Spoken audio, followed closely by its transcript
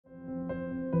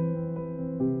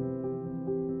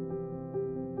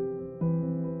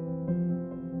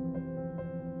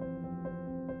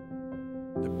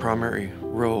primary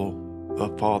role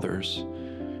of fathers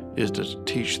is to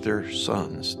teach their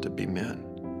sons to be men,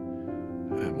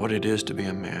 and what it is to be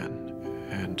a man,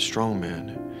 and strong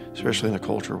men, especially in a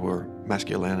culture where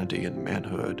masculinity and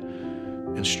manhood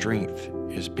and strength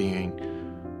is being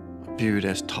viewed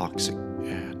as toxic.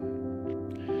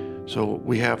 And so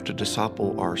we have to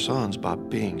disciple our sons by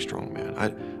being strong men.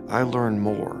 I learned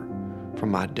more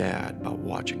from my dad by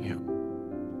watching him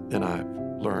than I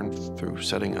learned through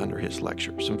sitting under his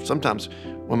lectures. Sometimes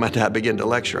when my dad began to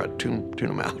lecture, I'd tune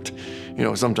him out.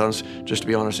 Sometimes, just to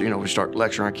be honest, we start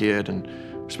lecturing our kid, and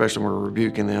especially when we're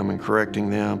rebuking them and correcting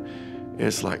them,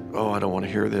 it's like, oh, I don't want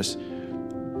to hear this.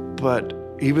 But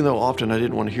even though often I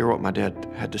didn't want to hear what my dad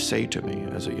had to say to me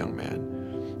as a young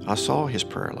man, I saw his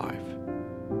prayer life.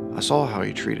 I saw how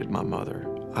he treated my mother.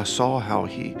 I saw how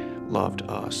he loved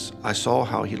us. I saw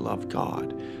how he loved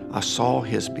God. I saw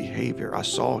his behavior. I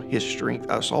saw his strength.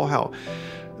 I saw how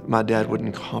my dad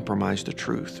wouldn't compromise the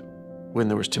truth when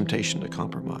there was temptation to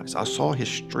compromise. I saw his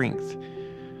strength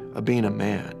of being a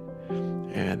man,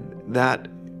 and that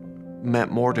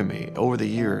meant more to me. Over the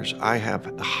years, I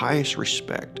have the highest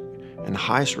respect and the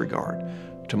highest regard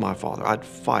to my father. I'd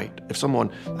fight if someone,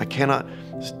 I cannot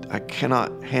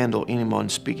handle anyone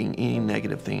speaking any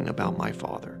negative thing about my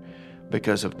father,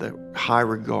 because of the high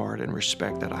regard and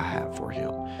respect that I have for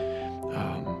him.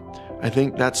 I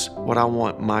think that's what I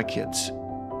want my kids.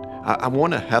 I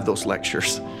want to have those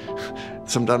lectures.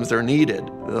 Sometimes they're needed,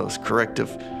 those corrective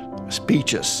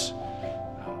speeches.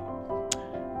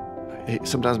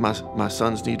 Sometimes my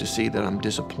sons need to see that I'm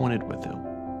disappointed with them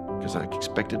because I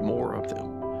expected more of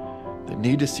them. They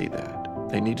need to see that.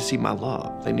 They need to see my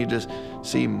love. They need to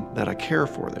see that I care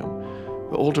for them.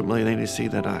 But ultimately, they need to see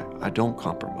that I don't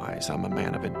compromise. I'm a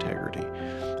man of integrity.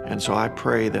 And so I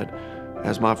pray that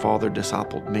as my father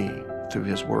discipled me through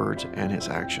his words and his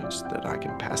actions, that I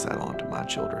can pass that on to my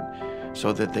children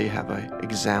so that they have an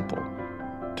example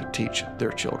to teach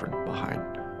their children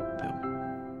behind